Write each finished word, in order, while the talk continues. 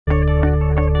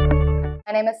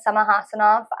My name is Sema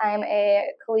Hasanof. I'm a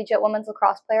collegiate women's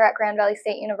lacrosse player at Grand Valley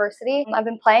State University. I've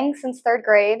been playing since 3rd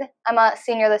grade. I'm a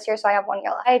senior this year, so I have 1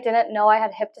 year left. I didn't know I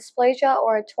had hip dysplasia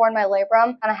or had torn my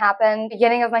labrum. Kind of happened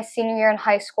beginning of my senior year in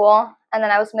high school. And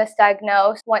then I was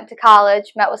misdiagnosed, went to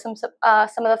college, met with some of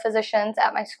the physicians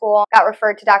at my school, got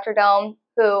referred to Dr. Dome,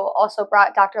 who also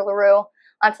brought Dr. LaRue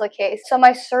onto the case. So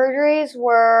my surgeries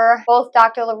were both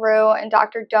Dr. LaRue and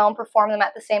Dr. Dome performed them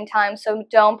at the same time. So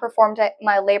Dome performed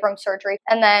my labrum surgery,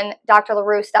 and then Dr.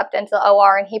 LaRue stepped into the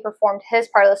OR and he performed his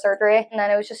part of the surgery. And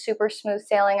then it was just super smooth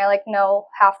sailing. I know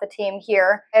half the team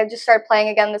here. I just started playing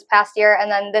again this past year,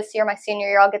 and then this year, my senior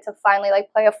year, I'll get to finally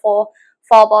play a full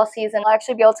fall ball season. I'll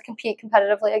actually be able to compete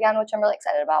competitively again, which I'm really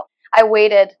excited about. I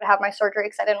waited to have my surgery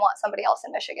because I didn't want somebody else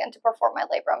in Michigan to perform my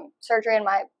labrum surgery and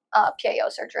my PAO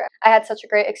surgery. I had such a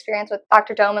great experience with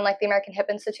Dr. Dome and the American Hip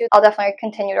Institute. I'll definitely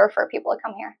continue to refer people to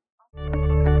come here.